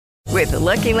With the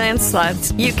Lucky Land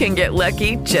Slots, you can get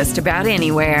lucky just about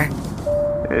anywhere.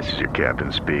 This is your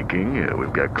captain speaking.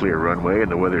 We've got clear runway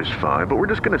and the weather's fine, but we're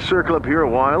just going to circle up here a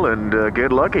while and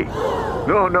get lucky.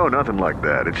 No, nothing like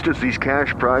that. It's just these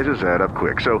cash prizes add up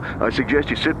quick. So I suggest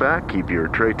you sit back, keep your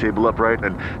tray table upright,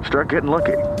 and start getting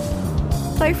lucky.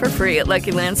 Play for free at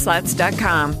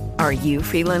LuckyLandSlots.com. Are you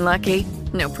feeling lucky?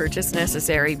 No purchase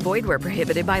necessary. Void where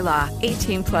prohibited by law.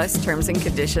 18+ terms and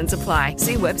conditions apply.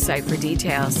 See website for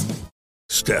details.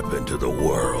 Step into the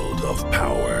world of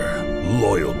power,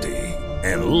 loyalty,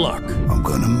 and luck. I'm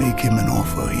gonna make him an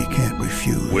offer he can't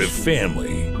refuse. With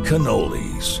family,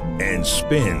 cannolis, and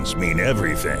spins mean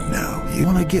everything. Now, you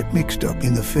wanna get mixed up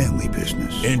in the family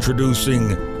business. Introducing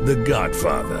The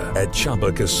Godfather at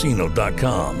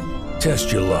ChumbaCasino.com.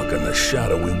 Test your luck in the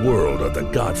shadowy world of The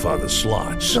Godfather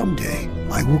slot. Someday,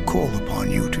 I will call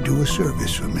upon you to do a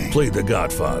service for me. Play The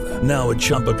Godfather, now at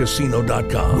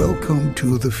ChumbaCasino.com. Welcome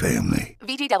to the family.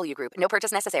 VGW Group. No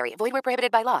purchase necessary. Void where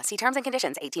prohibited by law. See terms and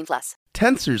conditions. 18+.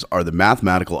 Tensors are the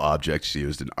mathematical objects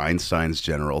used in Einstein's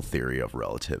general theory of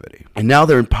relativity. And now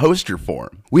they're in poster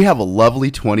form. We have a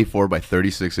lovely 24 by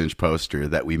 36 inch poster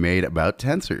that we made about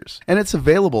tensors. And it's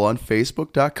available on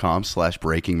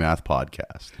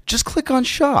Facebook.com/BreakingMathPodcast. Just click on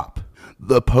shop.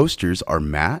 The posters are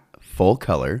matte, full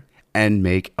color, and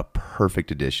make a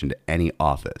perfect addition to any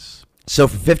office. So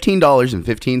for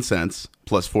 $15.15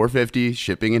 plus $4.50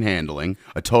 shipping and handling,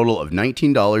 a total of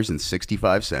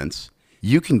 $19.65,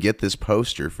 you can get this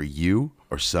poster for you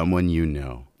or someone you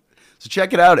know. So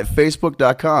check it out at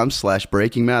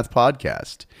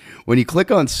Facebook.com/BreakingMathPodcast. When you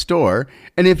click on store,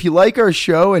 and if you like our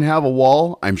show and have a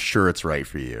wall, I'm sure it's right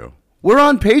for you. We're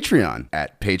on Patreon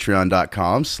at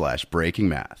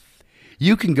Patreon.com/BreakingMath.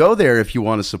 You can go there if you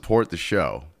want to support the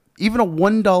show. Even a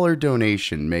 $1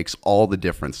 donation makes all the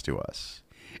difference to us.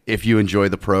 If you enjoy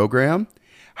the program,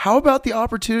 how about the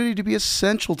opportunity to be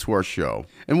essential to our show?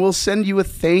 And we'll send you a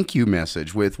thank you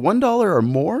message. With $1 or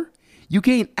more, you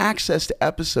gain access to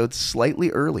episodes slightly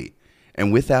early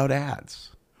and without ads.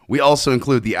 We also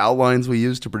include the outlines we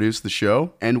use to produce the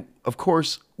show. And of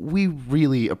course, we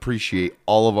really appreciate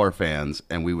all of our fans,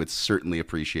 and we would certainly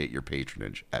appreciate your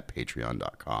patronage at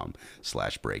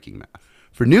Patreon.com/BreakingMath.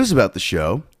 For news about the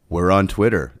show, we're on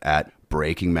Twitter at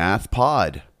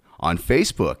BreakingMathPod, on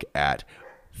Facebook at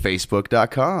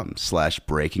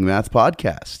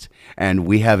Facebook.com/BreakingMathPodcast. And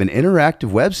we have an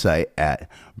interactive website at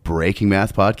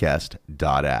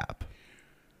BreakingMathPodcast.app.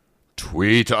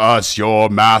 Tweet us your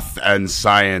math and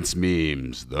science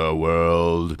memes. The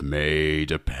world may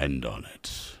depend on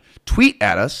it. Tweet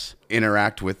at us,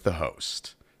 interact with the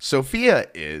host. Sophia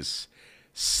is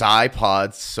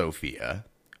SciPodSophia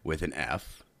with an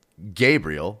F.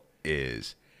 Gabriel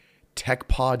is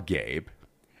TechPodGabe.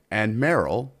 And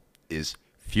Meryl is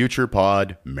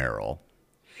FuturePodMeryl.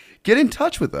 Get in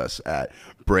touch with us at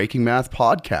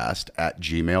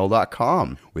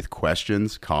breakingmathpodcast@gmail.com with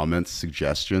questions, comments,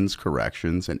 suggestions,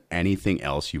 corrections, and anything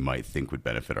else you might think would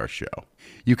benefit our show.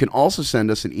 You can also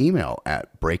send us an email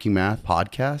at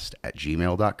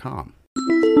breakingmathpodcast@gmail.com.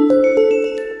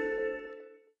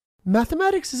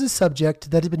 Mathematics is a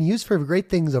subject that has been used for great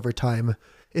things over time.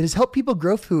 It has helped people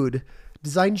grow food,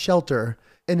 design shelter,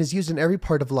 and is used in every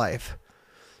part of life.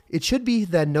 It should be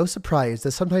then no surprise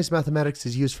that sometimes mathematics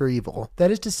is used for evil.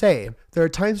 That is to say, there are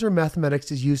times where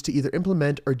mathematics is used to either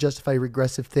implement or justify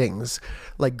regressive things,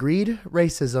 like greed,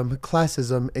 racism,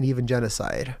 classism, and even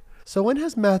genocide. So when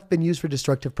has math been used for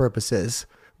destructive purposes?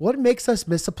 What makes us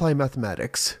misapply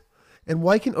mathematics? And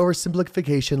why can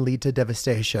oversimplification lead to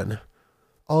devastation?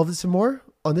 All of this and more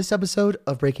on this episode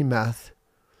of Breaking Math.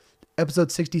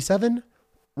 Episode 67,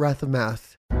 Wrath of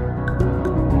Math.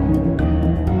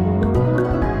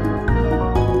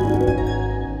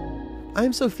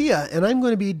 I'm Sophia, and I'm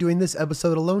going to be doing this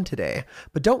episode alone today.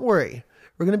 But don't worry,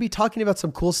 we're going to be talking about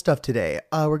some cool stuff today.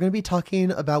 We're going to be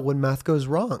talking about when math goes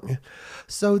wrong.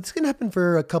 So it's going to happen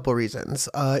for a couple reasons.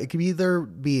 It could either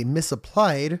be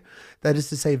misapplied, that is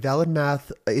to say valid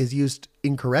math is used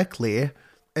incorrectly,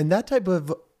 and that type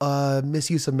of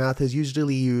misuse of math is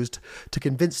usually used to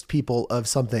convince people of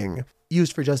something,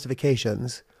 used for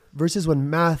justifications, versus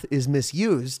when math is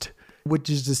misused,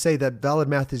 which is to say that valid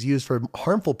math is used for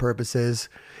harmful purposes,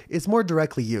 it's more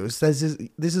directly used. This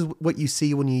is what you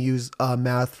see when you use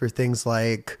math for things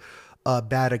like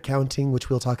bad accounting, which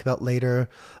we'll talk about later,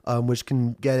 which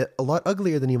can get a lot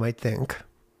uglier than you might think.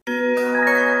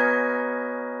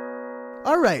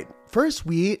 All right. First,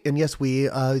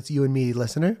 it's you and me,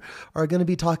 listener, are going to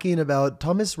be talking about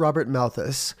Thomas Robert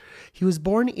Malthus. He was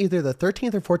born either the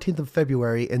 13th or 14th of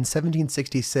February in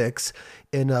 1766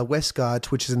 in Westcott,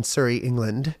 which is in Surrey,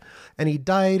 England, and he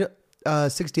died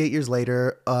 68 years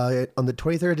later, on the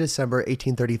 23rd of December,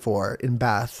 1834, in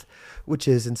Bath, which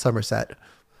is in Somerset.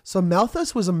 So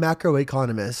Malthus was a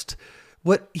macroeconomist.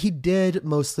 What he did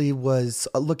mostly was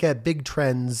look at big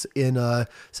trends in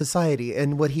society.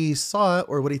 And what he saw,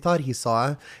 or what he thought he saw,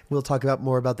 and we'll talk about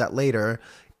more about that later,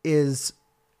 is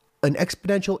an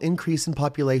exponential increase in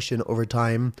population over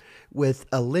time with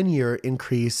a linear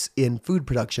increase in food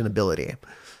production ability.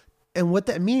 And what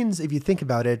that means, if you think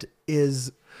about it,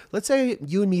 is let's say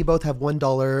you and me both have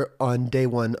 $1 on day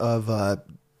one of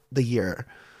the year.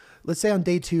 Let's say on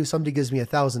day two, somebody gives me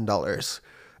 $1,000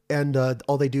 and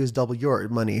all they do is double your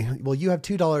money. Well, you have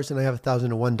 $2 and I have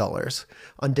 $1,001.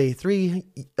 On day three,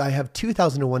 I have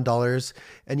 $2,001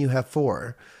 and you have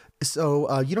 $4.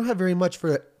 So you don't have very much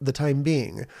for the time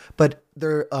being, but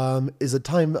there is a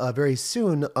time very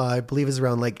soon, I believe is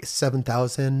around like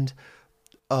 7,000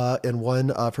 and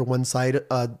one for one side.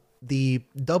 The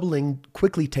doubling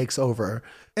quickly takes over.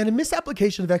 And a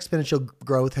misapplication of exponential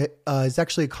growth is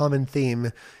actually a common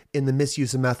theme in the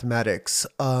misuse of mathematics.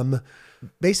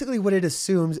 Basically, what it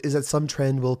assumes is that some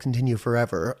trend will continue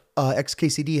forever.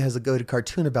 XKCD has a good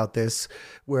cartoon about this,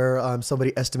 where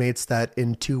somebody estimates that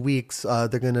in 2 weeks, they're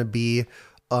going to be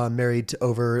married to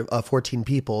over 14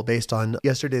 people based on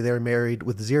yesterday they were married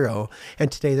with 0,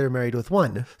 and today they're married with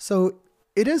 1. So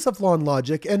it is a flaw in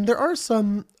logic, and there are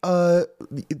some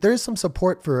there's some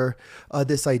support for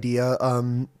this idea.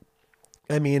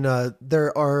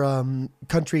 There are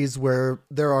countries where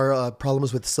there are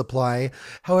problems with supply.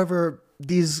 However,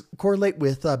 these correlate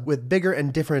with bigger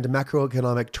and different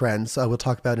macroeconomic trends we'll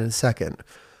talk about in a second.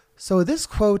 So this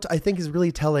quote, I think, is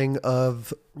really telling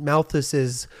of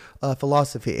Malthus's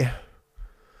philosophy.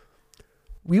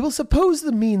 We will suppose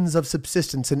the means of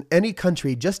subsistence in any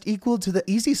country just equal to the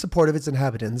easy support of its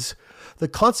inhabitants. The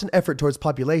constant effort towards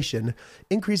population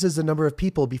increases the number of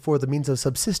people before the means of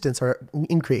subsistence are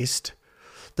increased.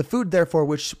 The food, therefore,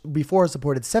 which before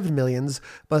supported 7 millions,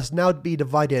 must now be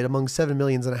divided among 7.5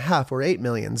 millions or 8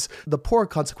 millions. The poor,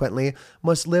 consequently,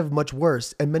 must live much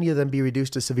worse, and many of them be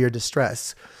reduced to severe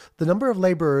distress. The number of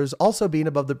laborers also being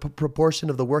above the proportion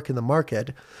of the work in the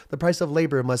market, the price of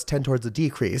labor must tend towards a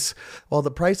decrease, while the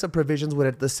price of provisions would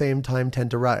at the same time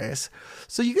tend to rise.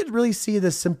 So you could really see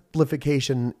this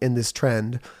simplification in this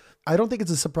trend. I don't think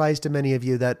it's a surprise to many of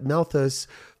you that Malthus,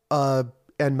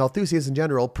 and Malthusians in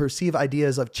general, perceive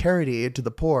ideas of charity to the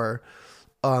poor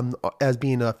as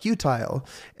being futile.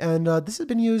 And this has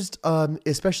been used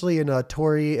especially in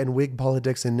Tory and Whig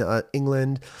politics in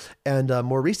England, and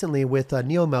more recently with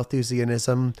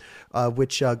neo-Malthusianism,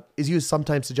 which is used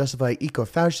sometimes to justify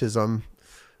eco-fascism.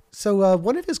 So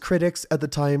one of his critics at the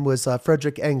time was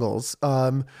Frederick Engels,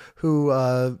 who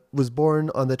was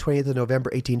born on the 20th of November,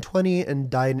 1820, and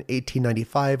died in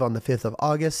 1895 on the 5th of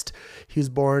August. He was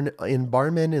born in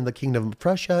Barmen in the Kingdom of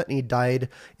Prussia, and he died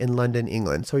in London,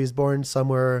 England. So he was born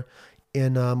somewhere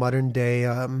in modern-day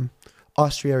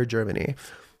Austria or Germany.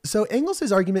 So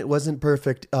Engels' argument wasn't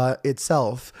perfect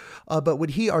itself, but what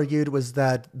he argued was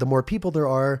that the more people there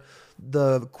are,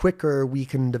 the quicker we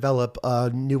can develop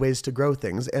new ways to grow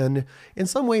things. And in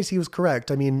some ways, he was correct.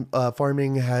 I mean,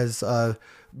 farming has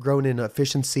grown in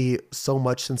efficiency so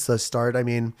much since the start. I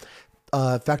mean,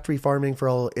 factory farming, for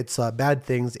all its bad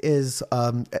things, is,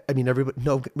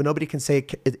 nobody can say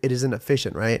it isn't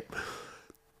efficient, right?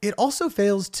 It also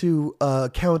fails to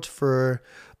account for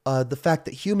the fact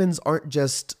that humans aren't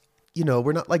just,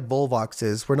 we're not like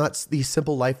Volvoxes. We're not these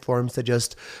simple life forms that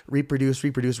just reproduce.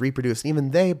 And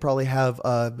even they probably have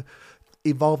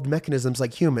evolved mechanisms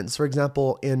like humans. For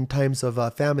example, in times of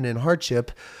famine and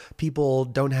hardship, people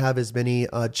don't have as many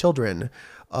children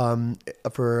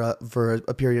for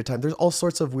a period of time. There's all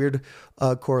sorts of weird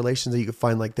correlations that you can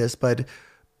find like this, but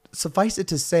suffice it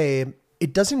to say,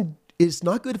 it's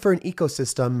not good for an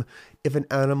ecosystem if an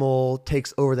animal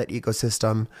takes over that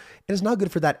ecosystem. And it's not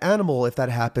good for that animal if that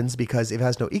happens, because if it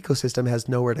has no ecosystem, it has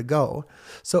nowhere to go.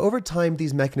 So over time,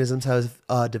 these mechanisms have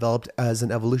developed as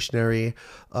an evolutionary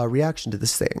reaction to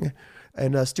this thing.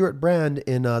 And Stuart Brand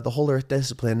in The Whole Earth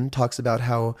Discipline talks about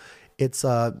how it's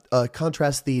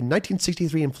contrast the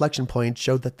 1963 inflection point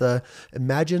showed that the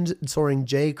imagined soaring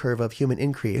J curve of human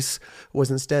increase was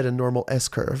instead a normal S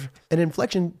curve. An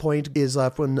inflection point is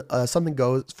when something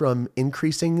goes from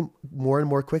increasing more and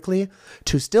more quickly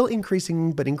to still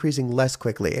increasing, but increasing less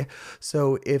quickly.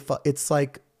 So if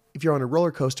you're on a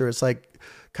roller coaster, it's like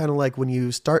kind of like when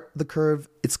you start the curve,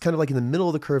 it's kind of like in the middle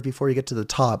of the curve before you get to the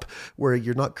top, where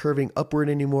you're not curving upward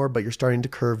anymore, but you're starting to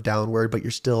curve downward, but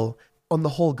you're still on the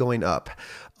whole going up.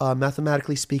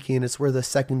 Mathematically speaking, it's where the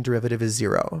second derivative is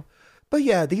 0. But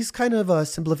yeah, these kind of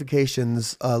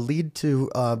simplifications lead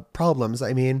to problems.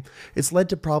 I mean, it's led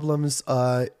to problems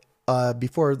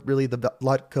before really the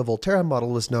Lotka-Volterra model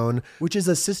was known, which is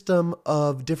a system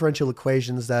of differential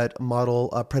equations that model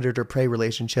predator-prey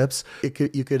relationships.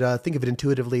 You could think of it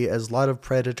intuitively as a lot of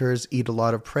predators eat a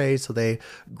lot of prey, so they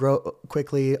grow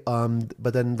quickly,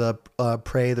 but then the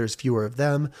prey, there's fewer of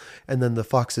them, and then the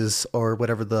foxes or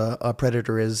whatever the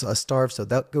predator is starve, so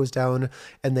that goes down,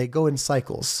 and they go in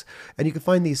cycles. And you can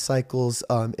find these cycles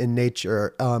in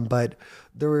nature, but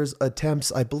there was attempts,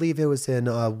 I believe it was in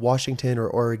Washington or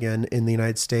Oregon in the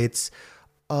United States,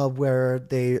 where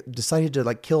they decided to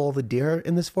like kill all the deer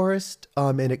in this forest,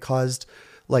 and it caused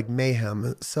like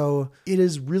mayhem. So it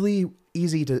is really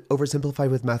easy to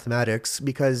oversimplify with mathematics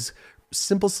because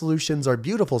simple solutions are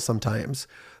beautiful sometimes,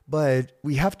 but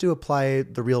we have to apply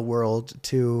the real world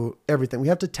to everything. We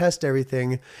have to test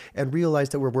everything and realize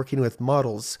that we're working with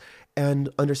models and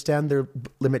understand their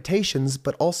limitations,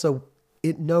 but also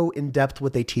know in depth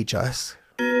what they teach us.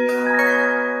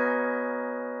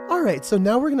 All right, so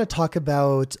now we're going to talk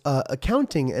about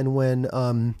accounting and when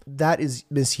that is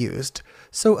misused.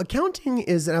 So accounting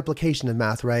is an application of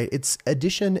math, right? It's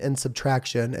addition and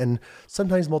subtraction and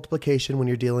sometimes multiplication when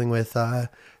you're dealing with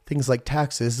things like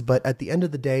taxes, but at the end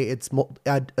of the day, it's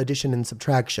addition and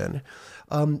subtraction.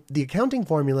 The accounting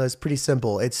formula is pretty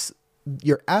simple. It's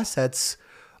your assets,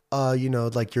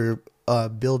 like your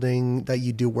building that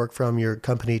you do work from, your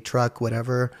company, truck,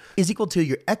 whatever, is equal to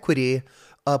your equity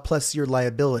plus your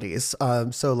liabilities.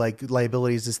 So like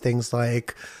liabilities is things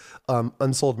like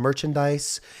unsold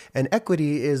merchandise, and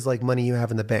equity is like money you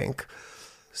have in the bank.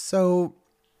 So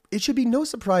it should be no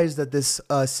surprise that this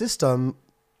system,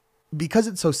 because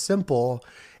it's so simple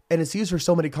and it's used for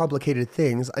so many complicated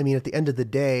things. I mean, at the end of the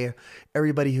day,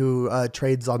 everybody who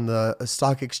trades on the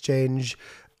stock exchange,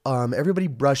 everybody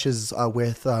brushes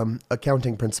with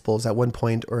accounting principles at one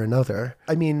point or another.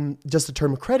 I mean, just the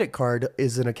term credit card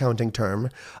is an accounting term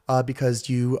because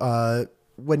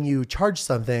when you charge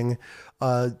something,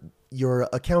 your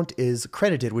account is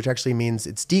credited, which actually means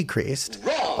it's decreased.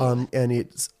 And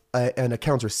it's an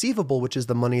accounts receivable, which is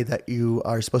the money that you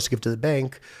are supposed to give to the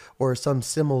bank, or some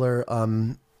similar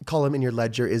column in your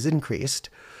ledger is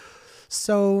increased.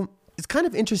 So it's kind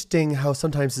of interesting how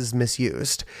sometimes this is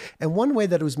misused. And one way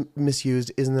that it was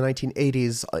misused is in the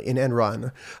 1980s in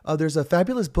Enron. There's a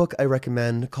fabulous book I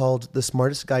recommend called The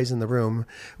Smartest Guys in the Room,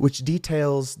 which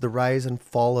details the rise and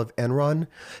fall of Enron.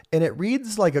 And it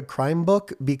reads like a crime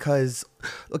book because,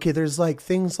 okay, there's like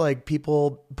things like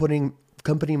people putting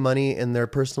company money in their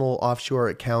personal offshore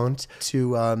account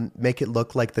to make it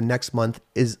look like the next month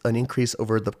is an increase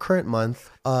over the current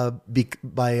month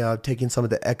by taking some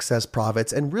of the excess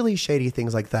profits and really shady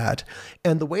things like that.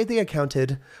 And the way they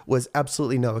accounted was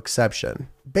absolutely no exception.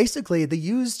 Basically, they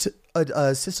used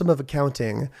a system of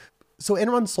accounting. So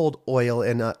Enron sold oil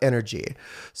and energy.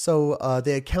 So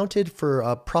they accounted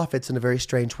for profits in a very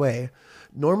strange way.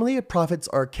 Normally, profits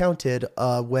are counted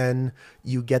when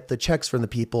you get the checks from the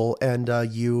people and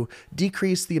you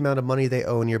decrease the amount of money they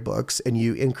owe in your books and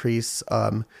you increase,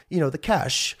 the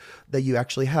cash that you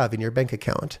actually have in your bank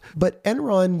account. But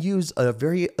Enron used a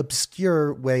very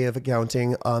obscure way of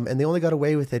accounting, and they only got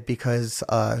away with it because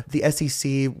the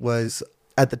SEC was,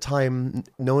 at the time,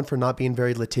 known for not being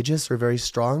very litigious or very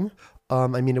strong.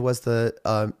 It was the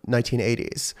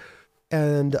 1980s.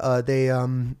 And they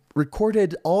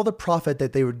recorded all the profit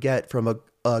that they would get from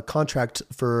a contract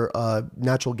for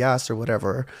natural gas or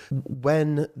whatever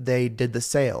when they did the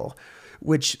sale,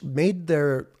 which made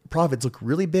their profits look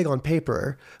really big on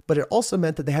paper, but it also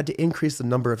meant that they had to increase the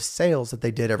number of sales that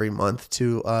they did every month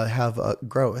to have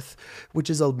growth, which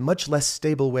is a much less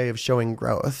stable way of showing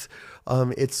growth.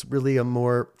 It's really a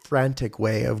more frantic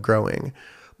way of growing.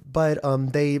 But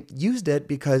they used it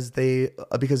because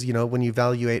when you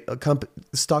evaluate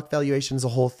stock valuation is a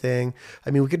whole thing.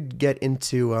 I mean, we could get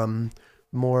into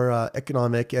more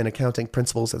economic and accounting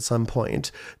principles at some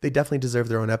point. They definitely deserve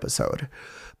their own episode.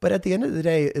 But at the end of the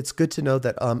day, it's good to know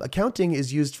that accounting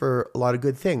is used for a lot of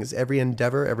good things. Every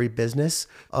endeavor, every business,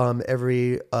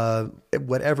 every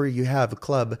whatever you have, a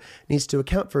club needs to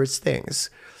account for its things.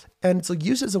 And it's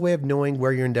used as a way of knowing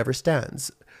where your endeavor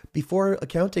stands. Before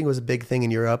accounting was a big thing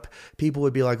in Europe, people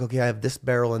would be like, okay, I have this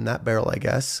barrel and that barrel, I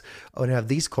guess. I would have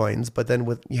these coins. But then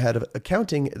when you had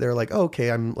accounting, they're like, oh,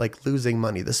 okay, I'm like losing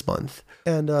money this month.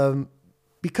 And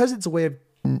because it's a way of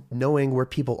knowing where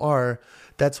people are,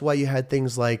 that's why you had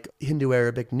things like Hindu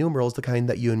Arabic numerals, the kind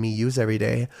that you and me use every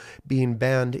day, being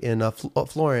banned in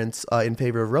Florence in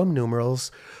favor of Rome numerals,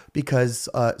 because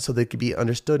so they could be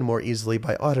understood more easily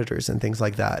by auditors and things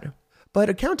like that. But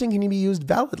accounting can be used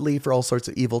validly for all sorts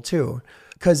of evil too,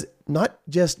 because not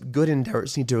just good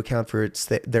endeavors need to account for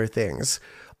their things.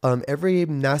 Every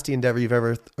nasty endeavor you've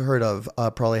ever heard of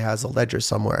probably has a ledger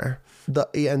somewhere.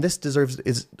 And this deserves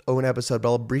its own episode, but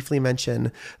I'll briefly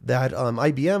mention that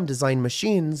IBM designed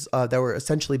machines that were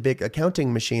essentially big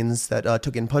accounting machines that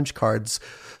took in punch cards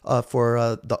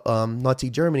for the Nazi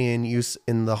Germany in use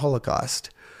in the Holocaust.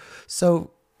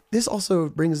 So this also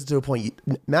brings us to a point.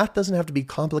 Math doesn't have to be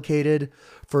complicated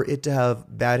for it to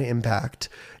have bad impact.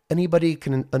 Anybody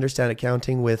can understand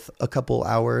accounting with a couple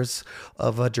hours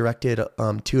of directed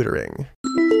tutoring.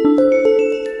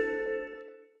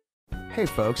 Hey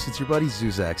folks, it's your buddy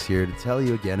Zuzax here to tell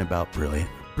you again about Brilliant.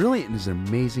 Brilliant is an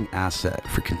amazing asset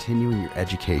for continuing your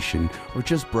education or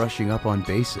just brushing up on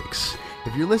basics.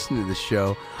 If you're listening to this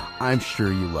show, I'm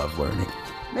sure you love learning.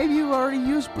 Maybe you've already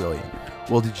used Brilliant.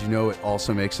 Well, did you know it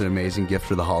also makes an amazing gift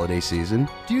for the holiday season?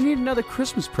 Do you need another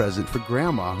Christmas present for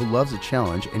Grandma who loves a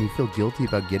challenge and you feel guilty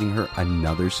about getting her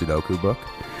another Sudoku book?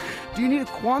 Do you need a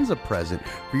Kwanzaa present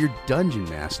for your dungeon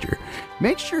master?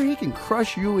 Make sure he can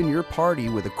crush you and your party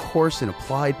with a course in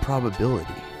applied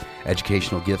probability.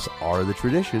 Educational gifts are the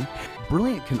tradition.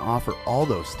 Brilliant can offer all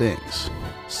those things.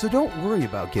 So don't worry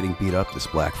about getting beat up this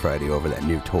Black Friday over that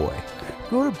new toy.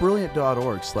 Go to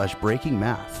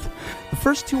brilliant.org/breakingmath. The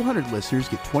first 200 listeners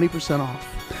get 20% off.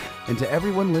 And to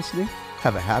everyone listening,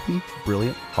 have a happy,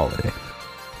 brilliant holiday.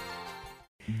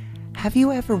 Have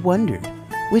you ever wondered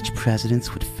which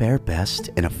presidents would fare best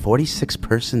in a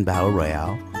 46-person battle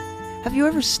royale? Have you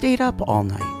ever stayed up all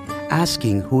night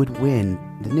asking who would win,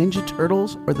 the Ninja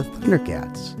Turtles or the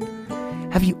Thundercats?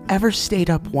 Have you ever stayed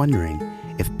up wondering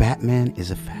if Batman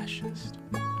is a fascist?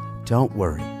 Don't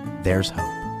worry, there's hope.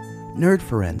 Nerd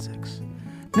Forensics.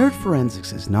 Nerd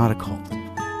Forensics is not a cult,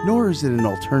 nor is it an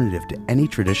alternative to any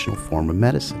traditional form of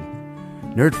medicine.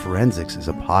 Nerd Forensics is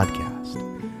a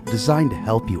podcast designed to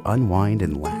help you unwind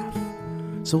and laugh.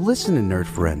 So listen to Nerd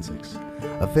Forensics,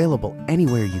 available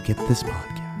anywhere you get this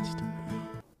podcast.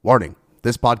 Warning,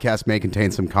 this podcast may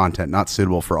contain some content not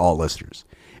suitable for all listeners.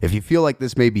 If you feel like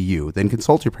this may be you, then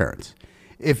consult your parents.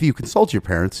 If you consult your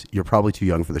parents, you're probably too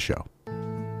young for the show.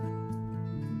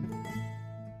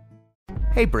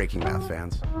 Hey Breaking Math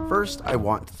fans, first I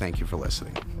want to thank you for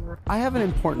listening. I have an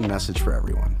important message for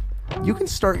everyone. You can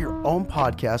start your own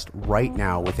podcast right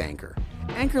now with Anchor.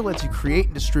 Anchor lets you create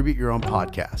and distribute your own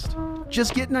podcast.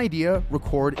 Just get an idea,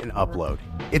 record, and upload.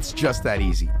 It's just that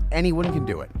easy. Anyone can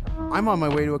do it. I'm on my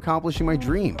way to accomplishing my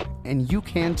dream, and you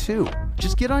can too.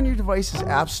 Just get on your device's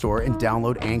app store and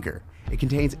download Anchor. It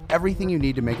contains everything you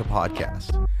need to make a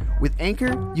podcast. With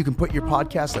Anchor, you can put your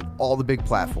podcast on all the big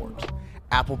platforms.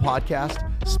 Apple Podcast,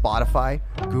 Spotify,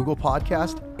 Google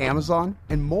Podcast, Amazon,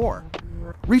 and more.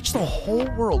 Reach the whole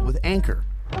world with Anchor.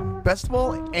 Best of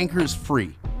all, Anchor is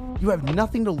free. You have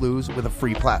nothing to lose with a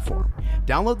free platform.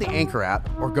 Download the Anchor app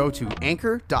or go to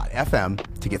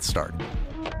anchor.fm to get started.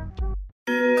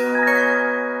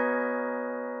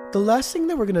 The last thing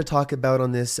that we're going to talk about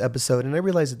on this episode, and I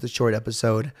realize it's a short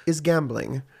episode, is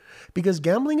gambling. Because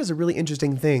gambling is a really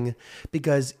interesting thing,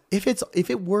 because if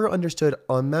it were understood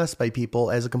en masse by people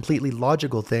as a completely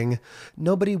logical thing,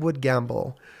 nobody would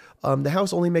gamble. The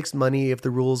house only makes money if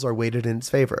the rules are weighted in its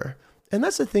favor. And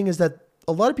that's the thing, is that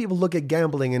a lot of people look at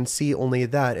gambling and see only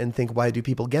that and think, why do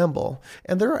people gamble?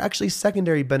 And there are actually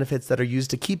secondary benefits that are used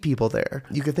to keep people there.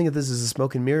 You could think of this as a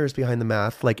smoke and mirrors behind the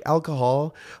math, like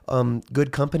alcohol,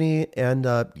 good company, and,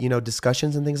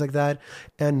 discussions and things like that.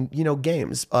 And,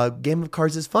 games. Game of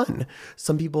cards is fun.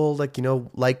 Some people like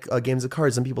games of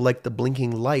cards. Some people like the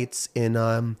blinking lights in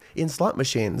slot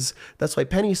machines. That's why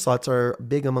penny slots are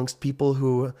big amongst people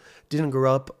who didn't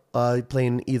grow up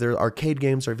playing either arcade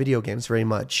games or video games very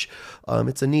much.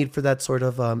 It's a need for that sort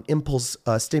of impulse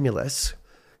stimulus.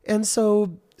 And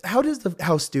so how does the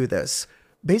house do this?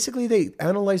 Basically, they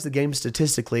analyze the game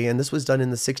statistically, and this was done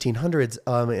in the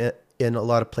 1600s in a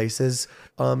lot of places,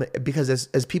 because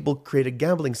as people created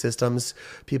gambling systems,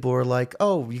 people were like,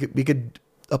 oh, we could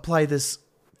apply this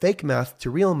fake math to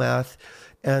real math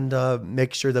and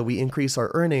make sure that we increase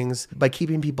our earnings by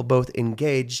keeping people both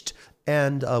engaged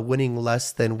and winning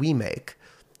less than we make.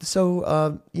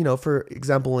 So, for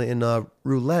example, in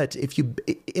roulette,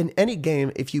 in any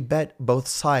game, if you bet both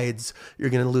sides, you're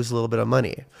going to lose a little bit of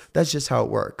money. That's just how it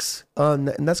works. And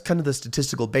that's kind of the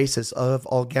statistical basis of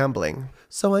all gambling.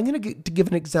 So I'm going to give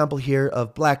an example here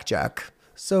of blackjack.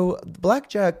 So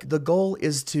blackjack, the goal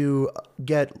is to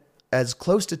get as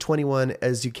close to 21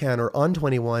 as you can, or on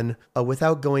 21,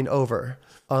 without going over.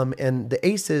 And the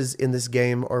aces in this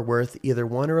game are worth either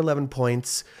 1 or 11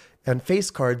 points, And face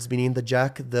cards, meaning the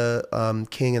jack, the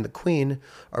king, and the queen,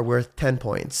 are worth 10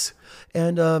 points.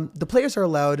 And the players are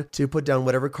allowed to put down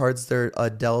whatever cards they're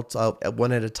dealt at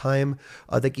one at a time.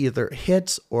 They can either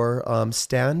hit or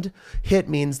stand. Hit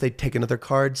means they take another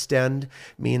card. Stand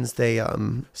means they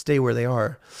stay where they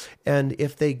are. And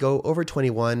if they go over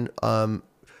 21,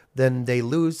 then they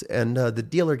lose and the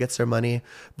dealer gets their money,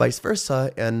 vice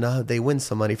versa, and they win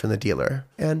some money from the dealer.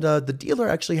 And the dealer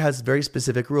actually has very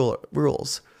specific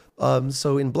rules.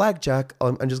 So in blackjack,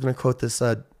 I'm just going to quote this,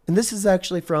 and this is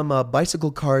actually from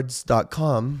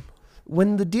bicyclecards.com.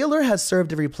 When the dealer has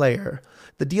served every player,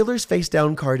 the dealer's face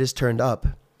down card is turned up.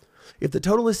 If the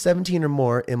total is 17 or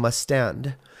more, it must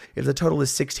stand. If the total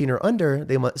is 16 or under,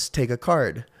 they must take a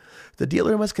card. The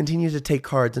dealer must continue to take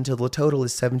cards until the total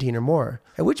is 17 or more,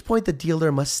 at which point the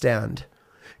dealer must stand.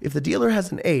 If the dealer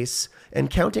has an ace, and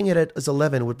counting it as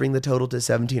 11 would bring the total to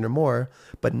 17 or more,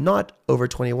 but not over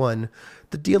 21,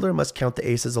 the dealer must count the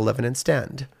ace as 11 and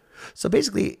stand. So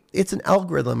basically, it's an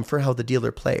algorithm for how the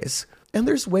dealer plays. And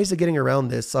there's ways of getting around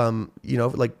this.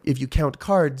 Like if you count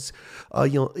cards,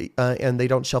 and they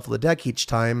don't shuffle the deck each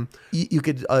time, you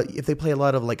could, if they play a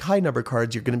lot of like high number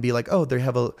cards, you're going to be like, oh, they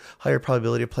have a higher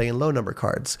probability of playing low number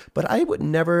cards. But I would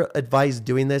never advise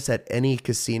doing this at any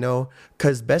casino,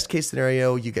 because best case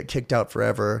scenario, you get kicked out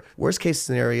forever. Worst case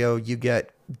scenario, you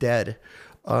get dead.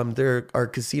 There are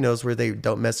casinos where they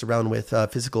don't mess around with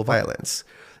physical violence.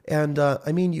 And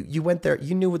you went there,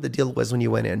 you knew what the deal was when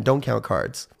you went in. Don't count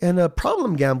cards. And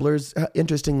problem gamblers,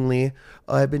 interestingly,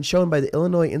 have been shown by the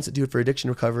Illinois Institute for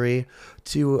Addiction Recovery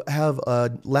to have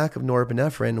a lack of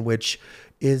norepinephrine, which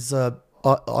is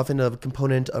often a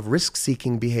component of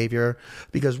risk-seeking behavior,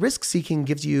 because risk-seeking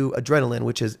gives you adrenaline,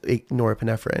 which is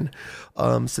norepinephrine,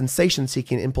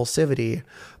 sensation-seeking, impulsivity,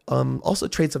 also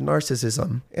traits of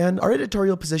narcissism. And our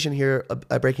editorial position here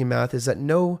at Breaking Math is that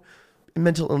no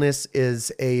mental illness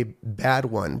is a bad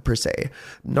one per se.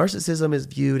 Narcissism is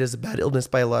viewed as a bad illness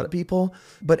by a lot of people,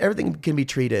 but everything can be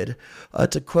treated.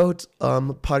 To quote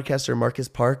podcaster Marcus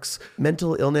Parks,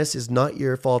 mental illness is not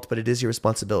your fault, but it is your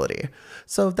responsibility.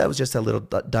 So that was just a little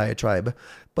diatribe.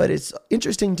 But it's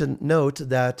interesting to note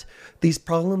that these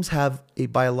problems have a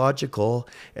biological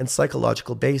and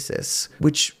psychological basis,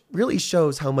 which really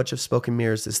shows how much of smoke and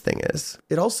mirrors this thing is.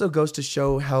 It also goes to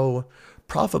show how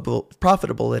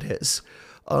profitable it is.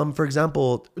 For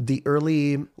example, the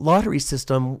early lottery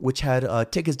system, which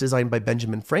had tickets designed by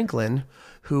Benjamin Franklin,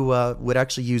 who would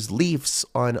actually use leaves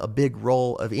on a big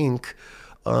roll of ink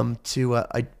to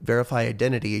verify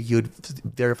identity. You'd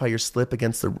verify your slip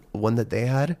against the one that they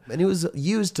had. And it was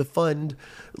used to fund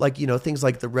things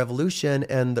like the Revolution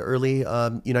and the early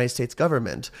United States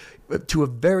government to a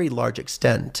very large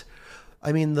extent.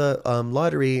 I mean, the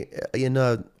lottery in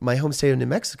my home state of New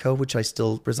Mexico, which I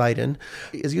still reside in,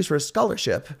 is used for a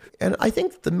scholarship. And I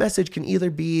think the message can either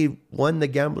be one, that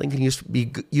gambling can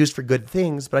be used for good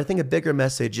things, but I think a bigger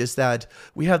message is that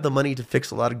we have the money to fix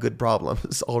a lot of good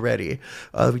problems already.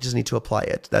 We just need to apply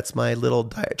it. That's my little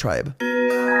diatribe.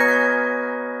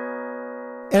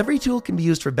 Every tool can be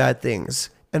used for bad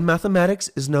things, and mathematics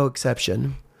is no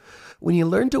exception. When you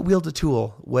learn to wield a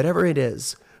tool, whatever it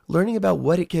is, learning about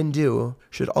what it can do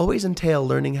should always entail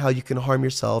learning how you can harm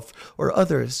yourself or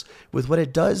others with what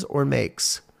it does or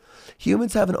makes.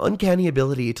 Humans have an uncanny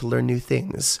ability to learn new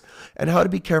things, and how to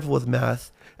be careful with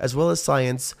math, as well as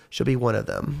science, should be one of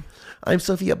them. I'm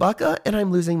Sophia Baca, and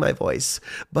I'm losing my voice.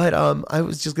 But I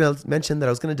was just going to mention that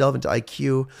I was going to delve into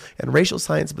IQ and racial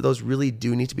science, but those really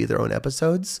do need to be their own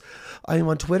episodes. I'm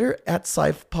on Twitter at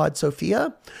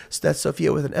SciPodSophia, so that's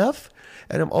Sophia with an F.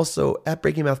 And I'm also at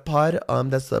Breaking Math Pod.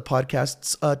 That's the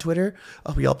podcast's Twitter.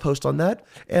 We all post on that.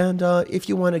 And if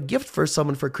you want a gift for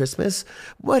someone for Christmas,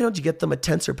 why don't you get them a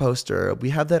Tensor poster? We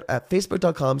have that at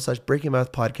facebook.com/Breaking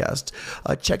Math Podcast.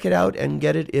 Check it out and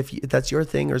get it if that's your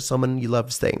thing or someone you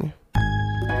love's thing.